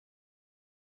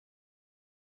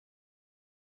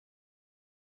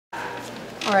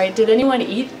All right, did anyone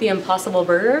eat the Impossible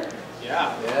Burger?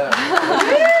 Yeah.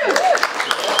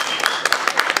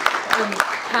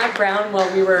 Pat Brown, while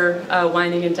we were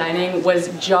wining and dining, was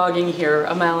jogging here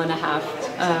 1.5 miles.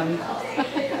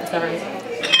 Is that right?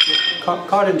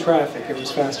 Caught in traffic, it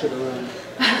was faster to run.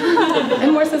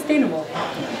 And more sustainable.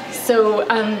 So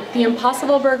the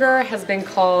Impossible Burger has been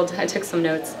called, I took some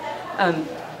notes,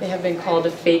 they have been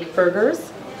called fake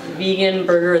burgers, vegan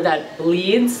burger that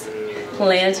bleeds,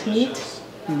 plant meat.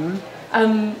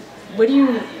 Mm-hmm.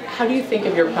 How do you think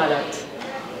of your product?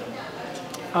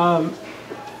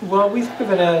 Well, we think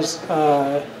of it as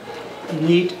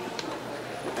meat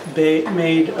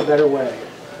made a better way.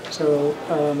 So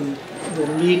the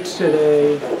meat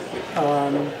today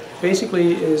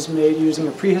basically is made using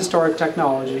a prehistoric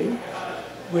technology,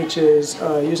 which is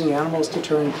using animals to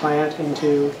turn plant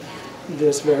into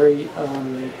this very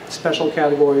special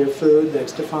category of food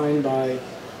that's defined by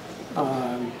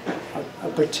a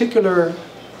particular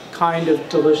kind of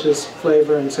delicious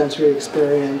flavor and sensory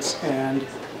experience and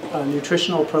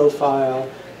nutritional profile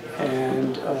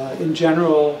and in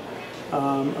general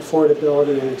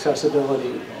affordability and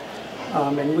accessibility.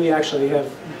 And we actually have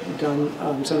done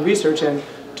some research, and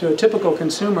to a typical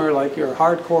consumer like your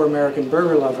hardcore American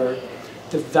burger lover,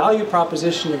 the value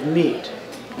proposition of meat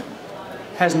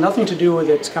has nothing to do with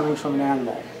its coming from an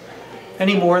animal,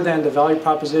 any more than the value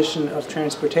proposition of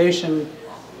transportation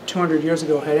 200 years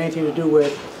ago had anything to do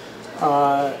with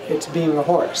its being a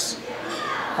horse.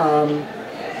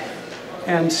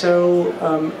 And so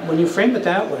when you frame it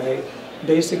that way,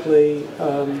 basically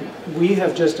we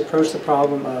have just approached the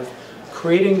problem of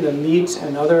creating the meats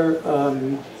and other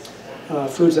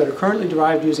foods that are currently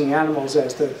derived using animals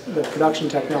as the production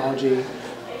technology,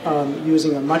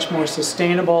 using a much more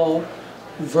sustainable,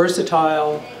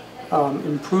 versatile,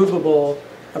 improvable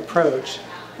approach.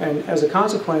 And as a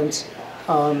consequence,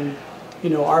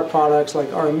 our products,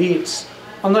 like our meats,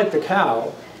 unlike the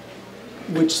cow,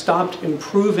 which stopped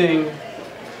improving,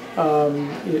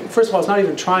 first of all, it's not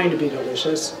even trying to be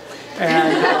delicious,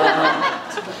 and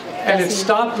it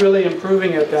stopped really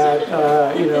improving at that,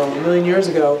 1 million years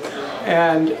ago.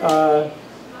 And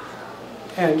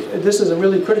this is a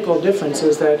really critical difference,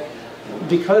 is that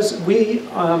because we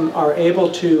are able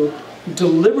to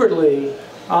deliberately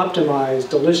optimize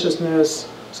deliciousness,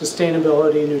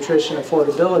 sustainability, nutrition,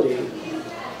 affordability,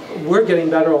 we're getting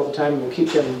better all the time, and we'll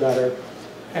keep getting better.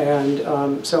 And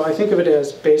so I think of it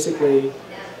as basically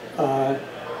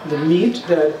the meat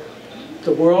that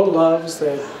the world loves,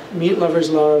 that meat lovers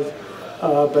love,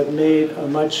 but made a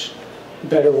much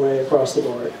better way across the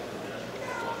board.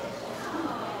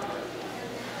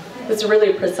 It's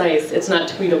really precise. It's not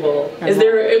tweetable. Is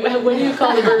there? What do you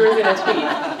call the burgers in a tweet?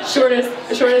 Shortest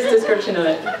description of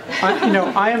it.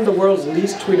 I am the world's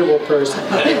least tweetable person.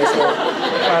 Okay, so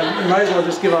you might as well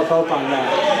just give up hope on that.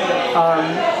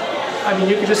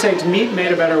 You could just say it's meat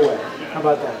made a better way. How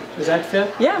about that? Does that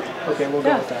fit? Yeah. Okay, we'll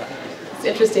go with that. It's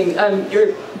interesting.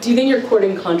 Do you think you're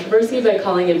courting controversy by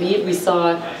calling it meat? We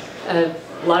saw a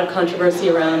lot of controversy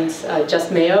around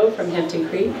Just Mayo from Hampton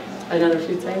Creek, another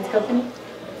food science company.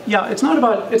 Yeah, it's not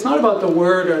about the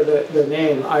word or the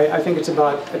name. I think it's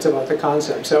about the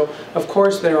concept. So of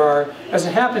course there are, as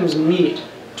it happens, meat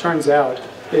turns out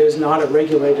is not a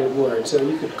regulated word. So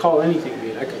you could call anything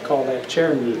meat. I could call that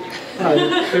chair meat.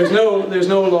 There's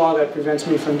no law that prevents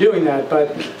me from doing that.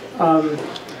 But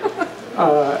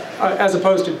as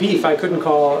opposed to beef, I couldn't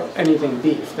call anything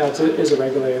beef. That is a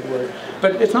regulated word.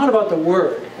 But it's not about the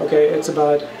word. Okay, it's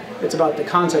about the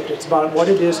concept. It's about what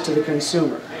it is to the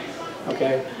consumer.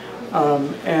 Okay,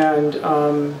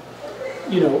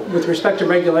 with respect to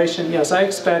regulation, yes, I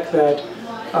expect that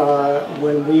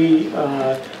when we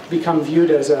become viewed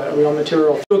as a real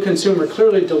material, a consumer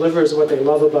clearly delivers what they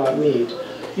love about meat.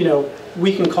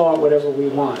 We can call it whatever we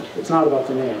want. It's not about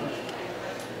the name.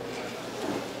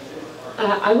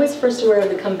 I was first aware of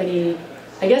the company,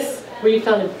 I guess, were you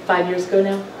founded 5 years ago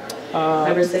now?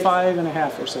 5 or 6?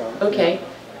 5.5 or so. Okay.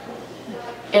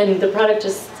 And the product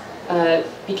just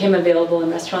became available in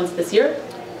restaurants this year?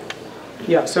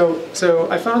 Yeah, so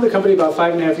I founded the company about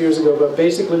 5.5 years ago, but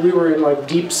basically we were in like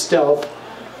deep stealth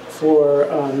for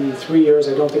 3 years.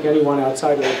 I don't think anyone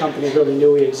outside of the company really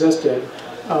knew we existed.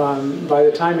 By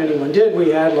the time anyone did, we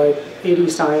had like 80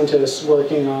 scientists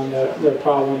working on the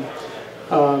problem.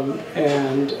 And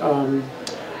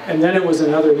then it was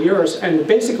another year, and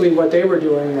basically what they were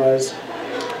doing was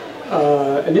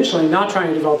initially not trying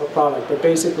to develop a product, but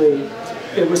basically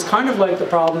it was kind of like the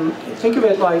problem. Think of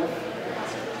it like,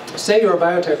 say you're a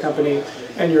biotech company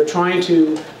and you're trying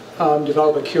to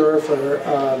develop a cure for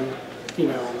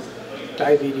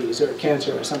diabetes or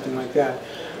cancer or something like that.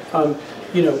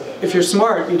 You know, if you're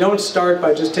smart, you don't start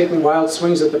by just taking wild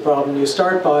swings at the problem. You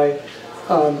start by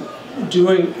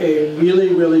doing a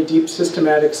really, really deep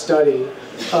systematic study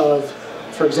of,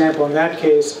 for example, in that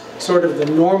case, sort of the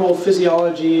normal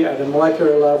physiology at a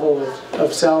molecular level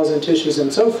of cells and tissues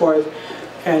and so forth,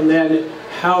 and then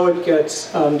how it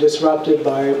gets disrupted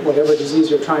by whatever disease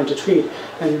you're trying to treat.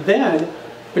 And then,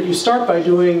 but you start by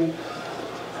doing,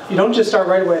 you don't just start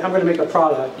right away, I'm going to make a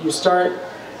product. You start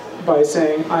by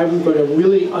saying, I'm going to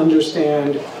really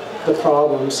understand the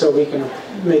problem so we can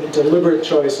make deliberate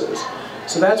choices.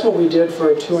 So that's what we did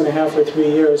for 2.5 or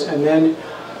 3 years, and then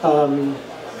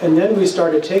we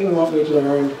started taking what we'd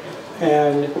learned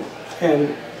and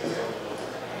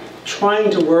trying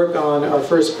to work on our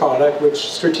first product,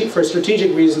 which for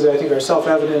strategic reasons I think are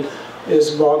self-evident,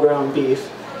 is raw ground beef,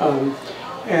 and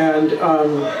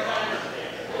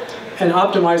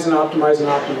optimize and optimize and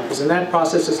optimize. And that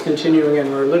process is continuing,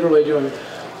 and we're literally doing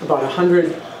about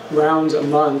 100 rounds a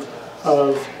month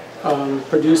of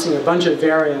producing a bunch of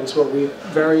variants where we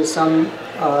vary some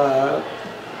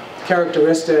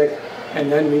characteristic,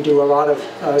 and then we do a lot of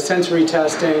sensory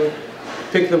testing,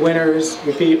 pick the winners,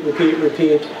 repeat, repeat,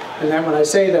 repeat. And then when I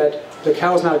say that the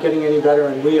cow's not getting any better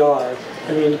and we are,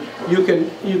 I mean, you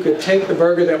could take the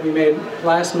burger that we made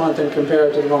last month and compare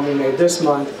it to the one we made this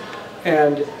month,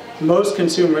 and most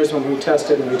consumers, when we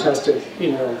tested, and we tested,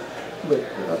 you know, with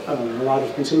a lot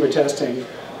of consumer testing,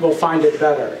 will find it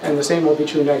better. And the same will be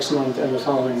true next month and the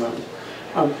following month.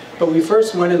 But we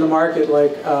first went in the market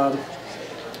like, I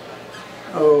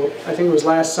think it was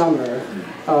last summer.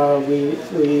 We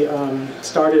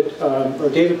started, or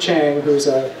David Chang, who's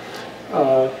the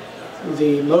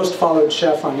most followed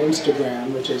chef on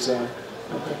Instagram, which is a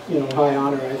high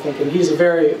honor, I think. And he's a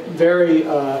very, very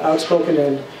outspoken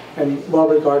and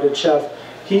well-regarded chef.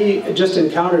 He just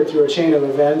encountered through a chain of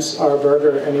events our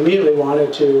burger and immediately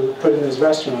wanted to put it in his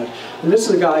restaurant. And this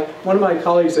is a guy, one of my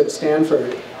colleagues at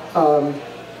Stanford,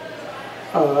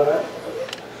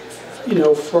 you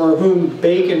know, for whom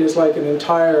bacon is like an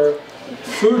entire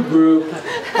food group.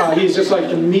 He's just like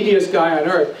the meatiest guy on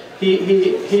earth.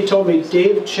 He told me,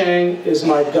 Dave Chang is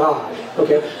my god.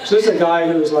 Okay, so this is a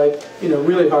guy who's like, you know,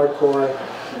 really hardcore,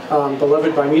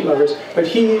 beloved by meat lovers, but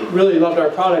he really loved our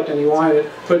product and he wanted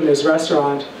it put in his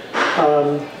restaurant,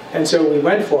 and so we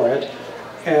went for it.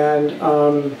 And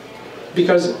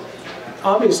because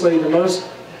obviously the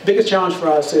biggest challenge for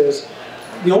us is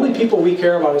the only people we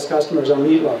care about as customers are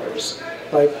meat lovers.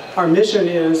 Like, our mission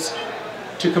is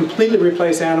to completely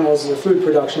replace animals as a food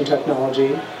production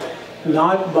technology,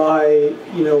 not by,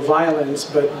 you know, violence,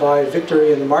 but by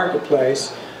victory in the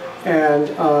marketplace.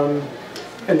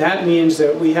 And that means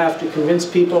that we have to convince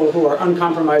people who are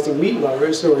uncompromising meat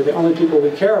lovers, who are the only people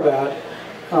we care about,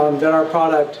 that our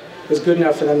product is good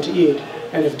enough for them to eat.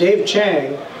 And if Dave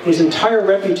Chang, whose entire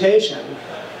reputation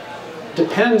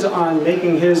depends on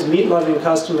making his meat-loving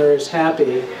customers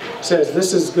happy, says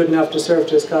this is good enough to serve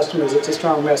to his customers, it's a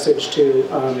strong message to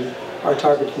our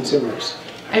target consumers.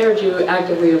 I heard you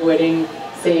actively avoiding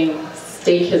saying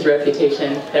state his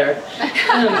reputation there.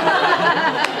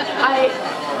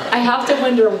 I have to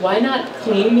wonder, why not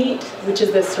clean meat, which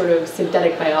is this sort of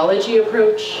synthetic biology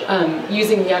approach,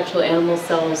 using the actual animal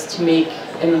cells to make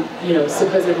an, you know,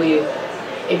 supposedly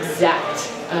exact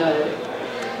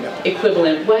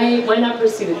equivalent. Why not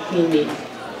pursue the clean meat?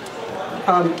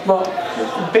 Well,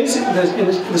 basically,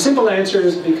 the simple answer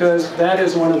is because that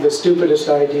is one of the stupidest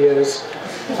ideas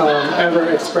ever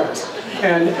expressed.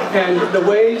 And the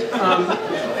way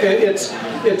it's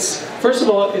first of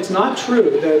all, it's not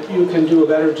true that you can do a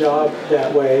better job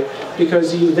that way,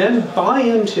 because you then buy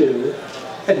into,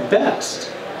 at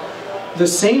best, the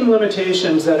same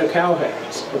limitations that a cow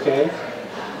has. Okay,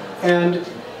 and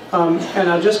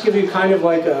I'll just give you kind of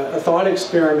like a thought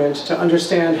experiment to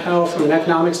understand how, from an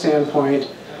economic standpoint,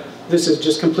 this is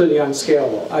just completely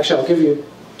unscalable. Actually, I'll give you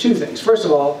two things. First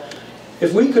of all,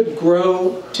 if we could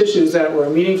grow tissues that were a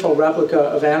meaningful replica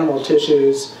of animal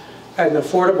tissues at an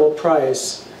affordable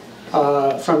price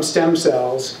from stem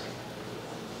cells,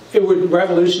 it would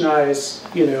revolutionize,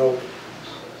 you know,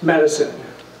 medicine.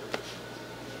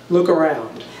 Look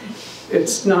around.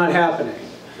 It's not happening.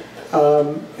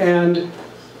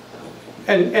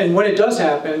 And when it does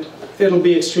happen, it'll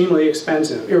be extremely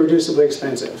expensive, irreducibly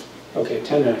expensive. Okay,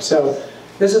 10 minutes. So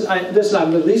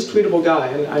I'm the least tweetable guy,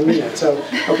 and I mean it. So,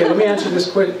 okay, let me answer this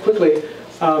quickly.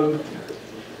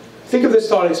 Think of this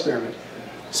thought experiment.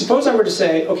 Suppose I were to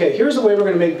say, okay, here's the way we're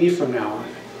going to make beef from now on.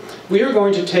 We are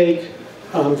going to take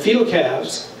fetal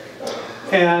calves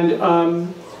and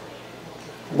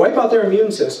wipe out their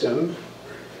immune system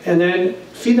and then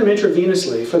feed them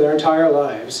intravenously for their entire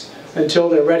lives until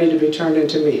they're ready to be turned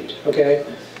into meat, okay?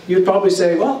 You'd probably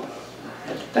say, well,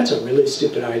 that's a really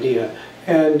stupid idea.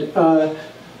 And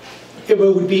it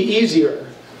would be easier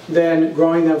than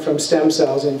growing them from stem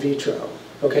cells in vitro,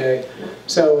 okay?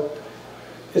 So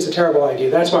it's a terrible idea.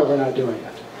 That's why we're not doing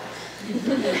it.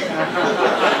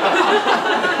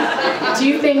 Do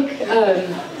you think,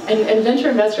 and venture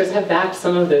investors have backed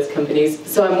some of those companies,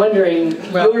 so I'm wondering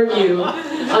your view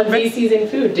on VCs in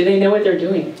food. Do they know what they're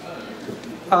doing?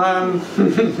 It's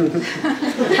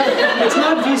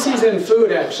not VCs in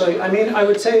food, actually. I mean, I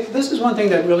would say this is one thing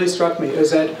that really struck me, is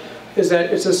that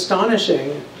it's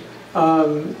astonishing.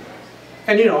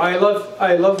 And you know, I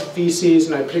love VCs,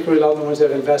 and I particularly love the ones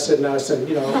that have invested in us, and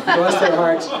you know, bless their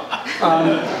hearts.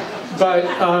 But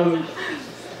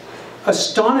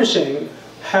astonishing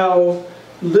how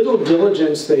little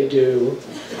diligence they do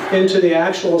into the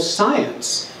actual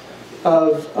science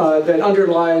of that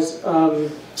underlies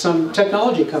some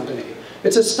technology company.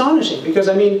 It's astonishing because,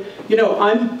 I mean, you know,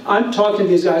 I'm talking to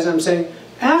these guys and I'm saying,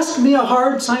 ask me a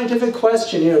hard scientific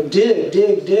question, you know,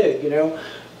 dig, you know,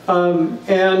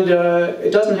 and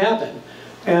it doesn't happen.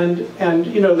 And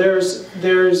you know, there's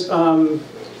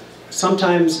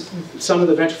sometimes some of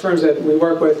the venture firms that we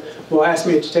work with will ask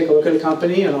me to take a look at a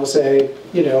company, and I'll say,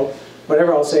 you know,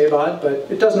 whatever I'll say about it, but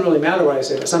it doesn't really matter what I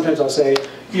say. But sometimes I'll say,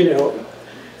 you know,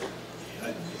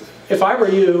 if I were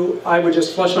you, I would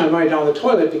just flush my money down the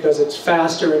toilet because it's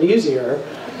faster and easier.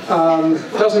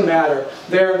 Doesn't matter.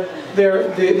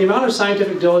 The amount of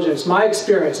scientific diligence, my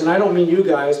experience, and I don't mean you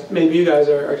guys, maybe you guys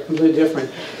are completely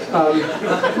different.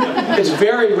 It's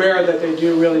very rare that they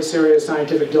do really serious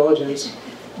scientific diligence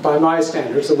by my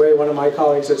standards, the way one of my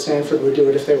colleagues at Stanford would do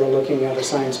it if they were looking at a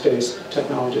science-based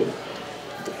technology.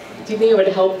 Do you think it would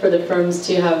help for the firms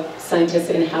to have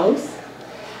scientists in-house?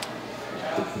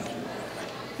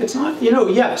 It's not, you know,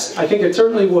 yes, I think it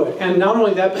certainly would. And not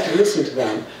only that, but to listen to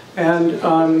them. And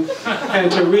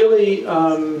to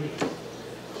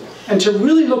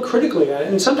really look critically at it.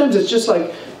 And sometimes it's just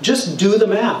like, just do the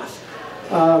math.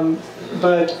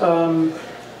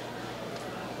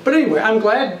 But anyway, I'm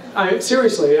glad,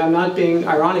 seriously, I'm not being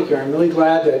ironic here. I'm really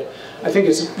glad that, I think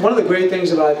it's one of the great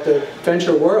things about the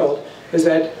venture world is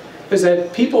that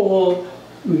people will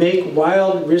make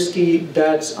wild, risky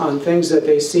bets on things that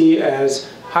they see as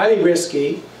highly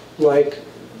risky, like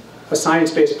a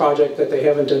science-based project that they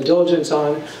haven't done diligence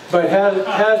on, but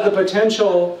has the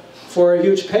potential for a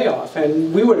huge payoff.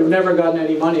 And we would have never gotten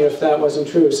any money if that wasn't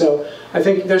true. So I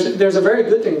think there's a very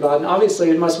good thing about it, and obviously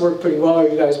it must work pretty well or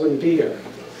you guys wouldn't be here.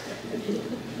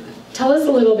 Tell us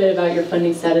a little bit about your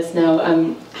funding status now.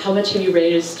 How much have you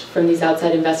raised from these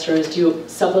outside investors? Do you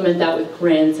supplement that with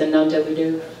grants and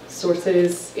non-dilutive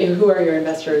sources? And who are your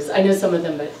investors? I know some of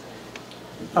them, but...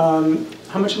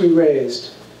 how much have we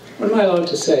raised? What am I allowed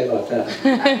to say about that?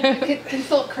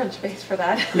 Consult Crunchbase for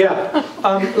that. Yeah,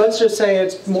 let's just say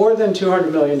it's more than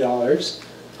 $200 million.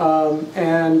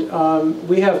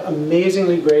 We have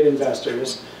amazingly great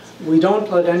investors. We don't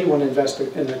let anyone invest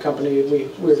in the company.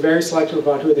 We're very selective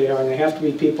about who they are, and they have to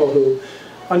be people who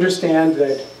understand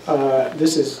that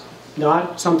this is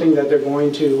not something that they're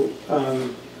going to,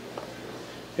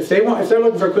 if they're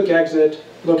looking for a quick exit,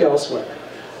 look elsewhere.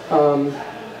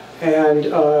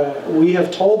 We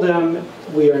have told them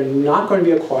we are not going to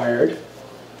be acquired.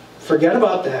 Forget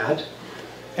about that.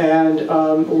 And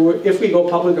if we go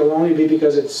public, it will only be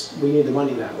because we need the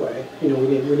money that way. You know,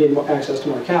 we need more access to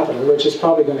more capital, which is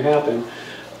probably going to happen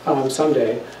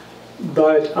someday.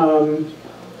 But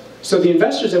so the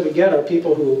investors that we get are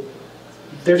people who,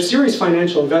 they're serious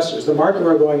financial investors. The market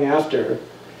we're going after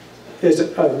is a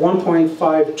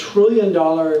 $1.5 trillion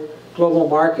global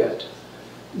market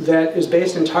that is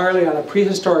based entirely on a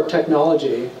prehistoric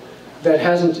technology that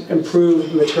hasn't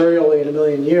improved materially in a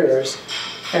million years.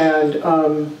 And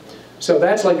so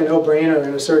that's like a no-brainer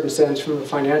in a certain sense from a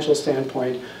financial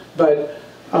standpoint. But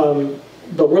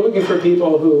we're looking for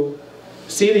people who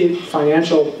see the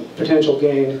financial potential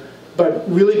gain, but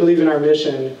really believe in our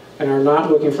mission and are not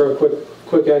looking for a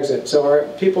quick exit. So our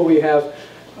people we have,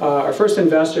 our first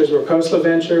investors were Khosla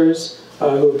Ventures,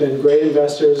 who have been great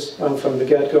investors from the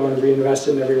get-go and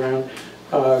reinvested in every round.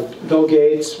 Bill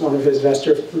Gates, one of his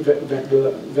venture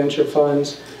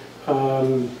funds.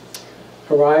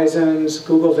 Horizons,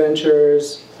 Google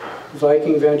Ventures,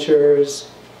 Viking Ventures,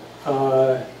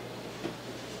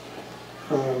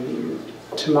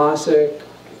 Temasek,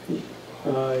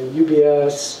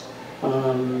 UBS,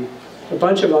 a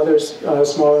bunch of other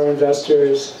smaller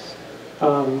investors.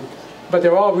 But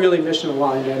they're all really mission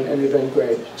aligned and they've been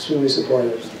great, extremely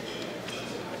supportive.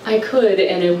 I could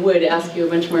and I would ask you a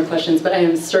bunch more questions, but I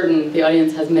am certain the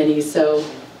audience has many, so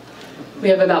we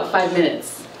have about 5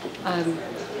 minutes. Okay,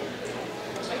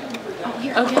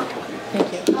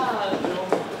 thank you.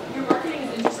 Your marketing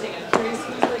is interesting. I'm curious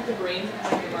who's like the brains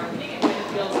behind your marketing and when it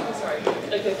feels, sorry,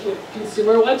 like a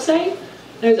consumer website.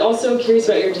 And I was also curious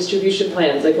about your distribution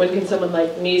plans. Like when can someone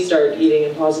like me start eating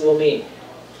Impossible Meat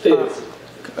foods?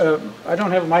 I don't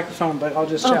have a microphone, but I'll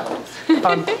just shout.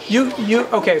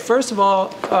 Okay, first of all,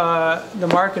 the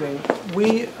marketing.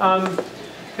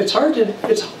 It's hard to,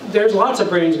 there's lots of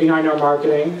brains behind our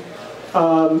marketing,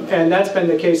 and that's been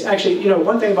the case. Actually,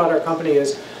 one thing about our company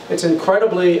is it's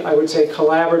incredibly, I would say,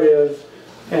 collaborative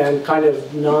and kind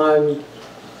of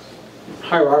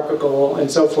non-hierarchical and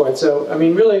so forth. So, I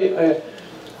mean, really,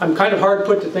 I'm kind of hard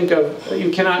put to think of, you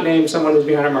cannot name someone who's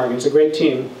behind our marketing. It's a great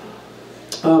team.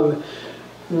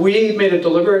 We made a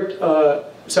deliberate,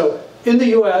 so in the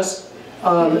US,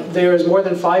 there is more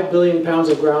than 5 billion pounds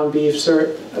of ground beef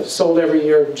sold every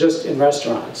year just in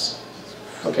restaurants.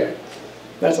 Okay,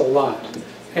 that's a lot.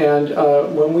 And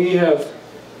when we have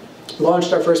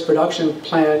launched our first production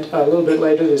plant a little bit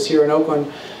later this year in Oakland,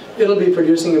 it'll be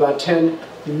producing about 10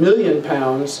 million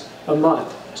pounds a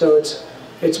month. So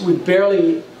we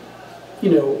barely,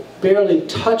 barely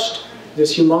touched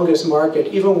this humongous market,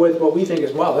 even with what we think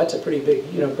is, wow, that's a pretty big,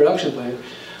 production plant.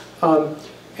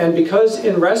 And because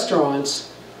in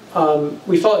restaurants,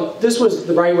 we felt like this was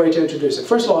the right way to introduce it.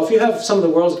 First of all, if you have some of the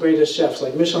world's greatest chefs,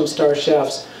 like Michelin star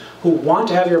chefs, who want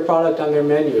to have your product on their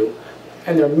menu,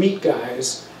 and they're meat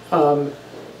guys, and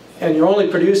you're only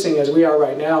producing, as we are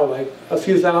right now, like a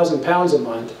few thousand pounds a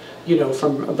month,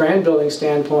 from a brand building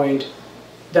standpoint,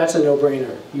 that's a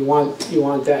no-brainer. You want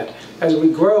that. As we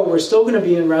grow, we're still going to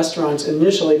be in restaurants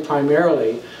initially,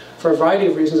 primarily, for a variety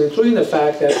of reasons, including the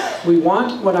fact that we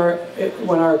want, when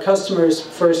our customers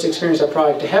first experience our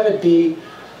product, to have it be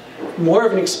more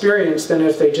of an experience than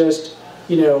if they just,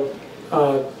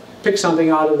 pick something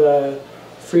out of the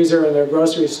freezer in their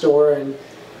grocery store and,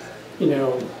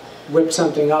 whip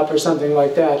something up or something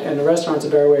like that. And the restaurant's a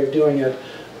better way of doing it.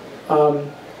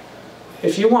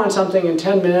 If you want something in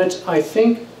 10 minutes, I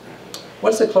think,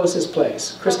 what's the closest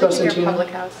place? Crisco Centino? Public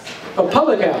House. Oh,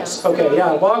 Public House. Okay,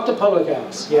 yeah, walk to Public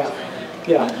House. Yeah.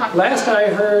 Last I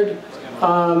heard,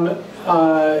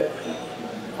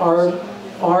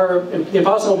 the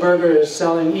Impossible Burger is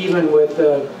selling even with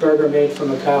the burger made from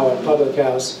a cow at Public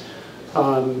House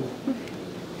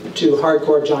to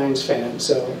hardcore Giants fans.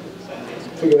 So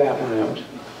figure that one out.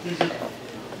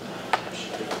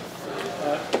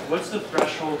 What's the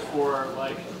threshold for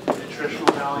like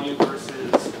nutritional value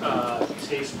versus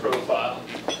taste profile?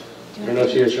 I don't know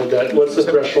if you guys heard that. What's the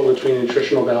threshold between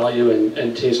nutritional value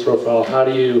and taste profile? How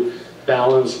do you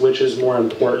balance which is more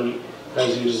important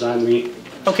as you design meat?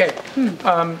 Okay,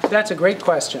 that's a great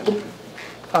question.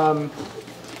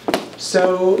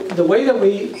 So the way that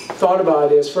we thought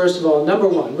about it is, first of all, number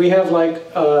one, we have like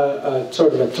a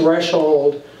sort of a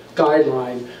threshold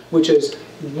guideline, which is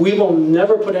we will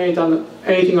never put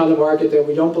anything on the market that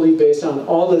we don't believe, based on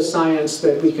all the science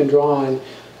that we can draw on,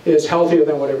 is healthier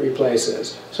than what it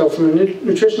replaces. So from a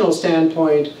nutritional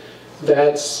standpoint,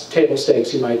 that's table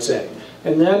stakes, you might say.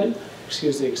 And then,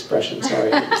 excuse the expression, sorry.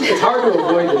 It's hard to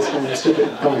avoid this kind of stupid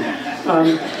pun.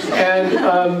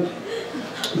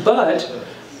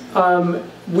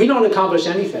 We don't accomplish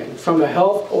anything from a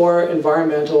health or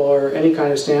environmental or any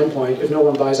kind of standpoint if no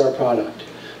one buys our product.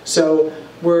 So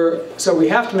we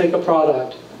have to make a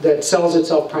product that sells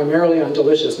itself primarily on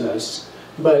deliciousness,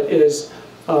 but where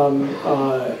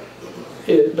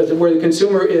the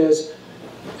consumer is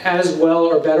as well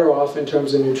or better off in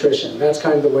terms of nutrition. That's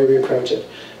kind of the way we approach it.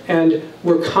 And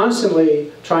we're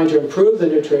constantly trying to improve the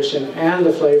nutrition and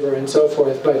the flavor and so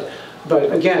forth. But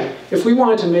again, if we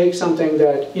wanted to make something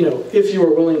that, if you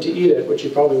were willing to eat it, which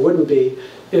you probably wouldn't be,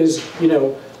 is,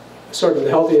 sort of the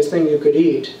healthiest thing you could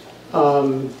eat,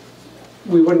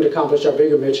 we wouldn't accomplish our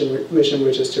bigger mission,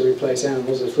 which is to replace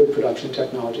animals with food production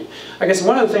technology. I guess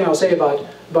one other thing I'll say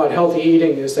about healthy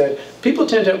eating is that people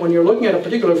tend to, when you're looking at a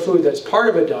particular food that's part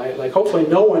of a diet, like hopefully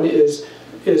no one is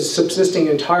subsisting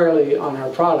entirely on our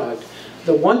product,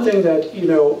 the one thing that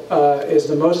is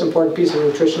the most important piece of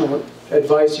nutritional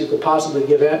advice you could possibly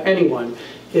give anyone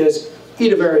is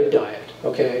eat a varied diet.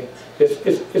 Okay,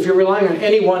 if you're relying on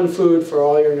any one food for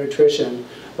all your nutrition,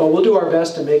 well, we'll do our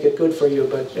best to make it good for you,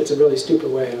 but it's a really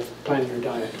stupid way of planning your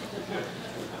diet.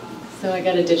 So I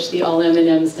got to ditch the all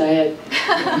M&Ms diet.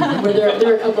 Where there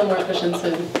are a couple more questions. So.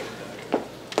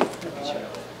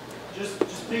 Just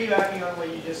piggybacking on what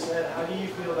you just said, how do you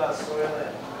feel about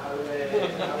Soylent?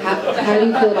 How do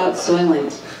you feel about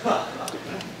Soylent?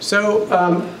 So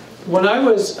when I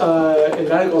was in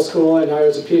medical school and I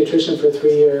was a pediatrician for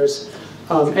 3 years,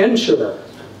 Ensure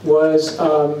was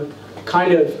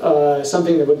kind of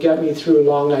something that would get me through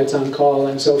long nights on call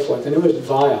and so forth. And it was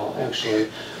vile, actually.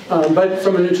 But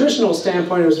from a nutritional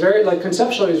standpoint, it was very, like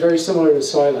conceptually, it was very similar to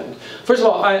Soylent. First of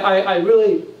all, I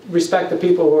really respect the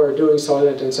people who are doing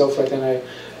Soylent and so forth, and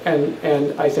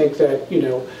I think that, you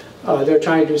know, they're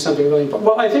trying to do something really important.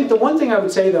 Well, I think the one thing I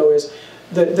would say, though, is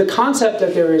the concept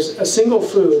that there is a single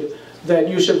food that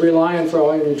you should rely on for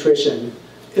all your nutrition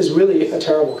is really a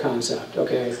terrible concept,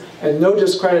 okay? And no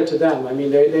discredit to them. I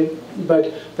mean,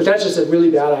 but that's just a really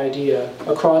bad idea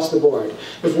across the board.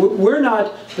 If we're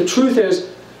not, the truth is,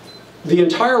 the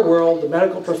entire world, the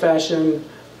medical profession,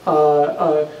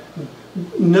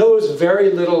 knows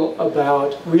very little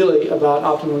really about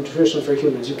optimal nutrition for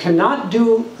humans. You cannot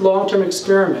do long-term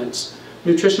experiments,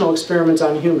 nutritional experiments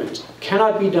on humans.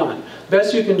 Cannot be done.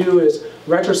 Best you can do is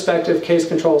retrospective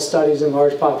case-control studies in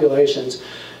large populations.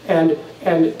 And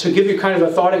to give you kind of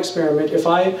a thought experiment, if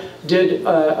I did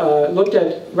looked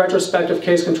at retrospective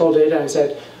case-control data and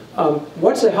said,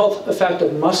 what's the health effect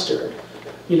of mustard?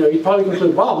 You know, you'd probably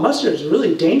conclude, wow, mustard is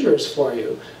really dangerous for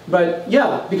you. But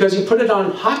yeah, because you put it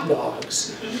on hot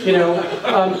dogs. You know,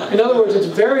 in other words, it's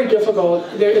very difficult.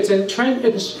 It's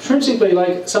intrinsically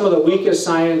like some of the weakest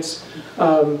science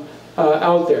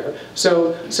out there.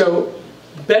 So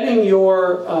betting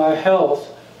your health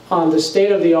on the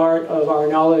state of the art of our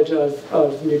knowledge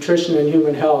of nutrition and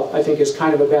human health, I think is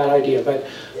kind of a bad idea.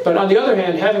 But on the other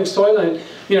hand, having Soylent,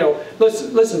 you know,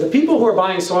 listen, the people who are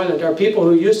buying Soylent are people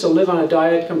who used to live on a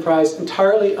diet comprised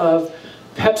entirely of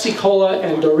Pepsi Cola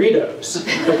and Doritos,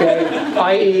 okay?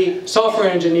 i.e. software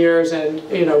engineers and,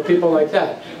 you know, people like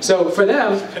that. So for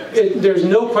them, there's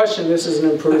no question this is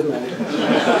an improvement.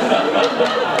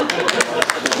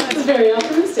 That's very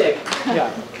optimistic.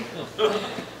 Yeah.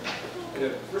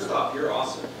 First off, you're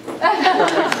awesome. 2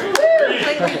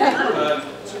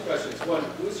 questions. One,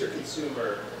 who's your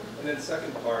consumer? And then the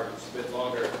second part, which is a bit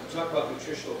longer, you talk about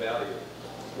nutritional value.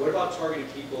 What about targeting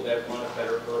people that want a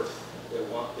better earth,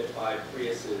 that buy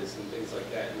Priuses and things like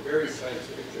that? You're very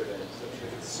scientific driven, so if the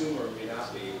consumer may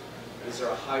not be, is there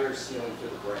a higher ceiling for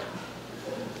the brand?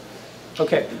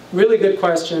 Okay, really good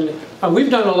question. We've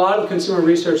done a lot of consumer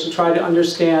research to try to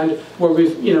understand where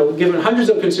we've, you know, given hundreds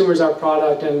of consumers our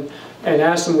product and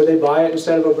asked them would they buy it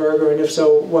instead of a burger, and if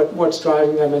so, what's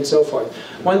driving them and so forth.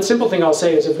 One simple thing I'll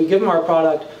say is if we give them our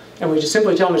product and we just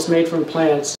simply tell them it's made from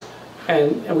plants,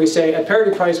 and we say at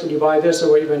parity price would you buy this or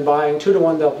what you've been buying, 2 to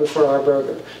 1 they'll prefer our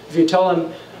burger. If you tell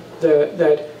them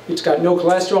that it's got no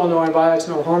cholesterol, no antibiotics,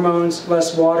 no hormones,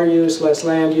 less water use, less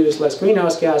land use, less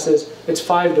greenhouse gases, it's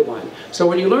 5 to 1. So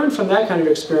what you learn from that kind of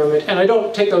experiment, and I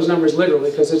don't take those numbers literally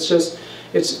because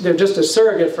they're just a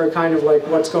surrogate for kind of like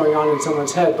what's going on in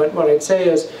someone's head, but what I'd say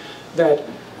is that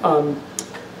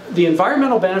the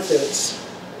environmental benefits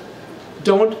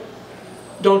don't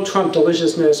trump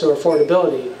deliciousness or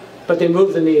affordability, but they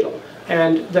move the needle.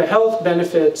 And the health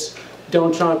benefits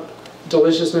don't trump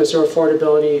deliciousness or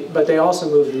affordability, but they also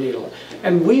move the needle.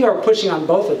 And we are pushing on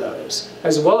both of those,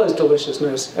 as well as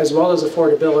deliciousness, as well as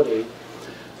affordability.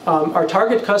 Our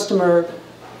target customer,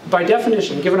 by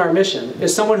definition, given our mission,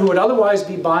 is someone who would otherwise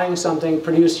be buying something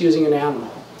produced using an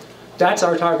animal. That's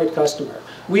our target customer.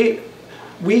 I've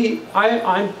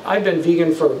been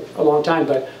vegan for a long time,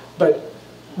 but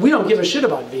we don't give a shit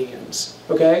about vegans,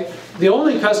 okay? The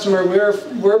only customer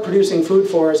we're producing food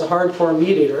for is a hardcore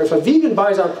meat eater. If a vegan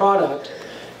buys our product,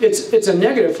 it's a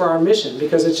negative for our mission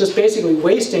because it's just basically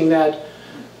wasting that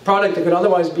product that could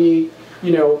otherwise be,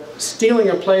 you know, stealing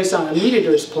a place on a meat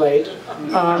eater's plate,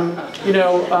 you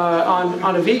know,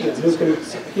 on a vegan who can,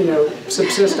 you know,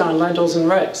 subsist on lentils and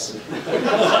rice.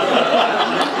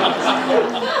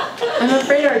 I'm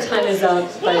afraid our time is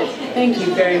up, but thank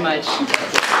you very much.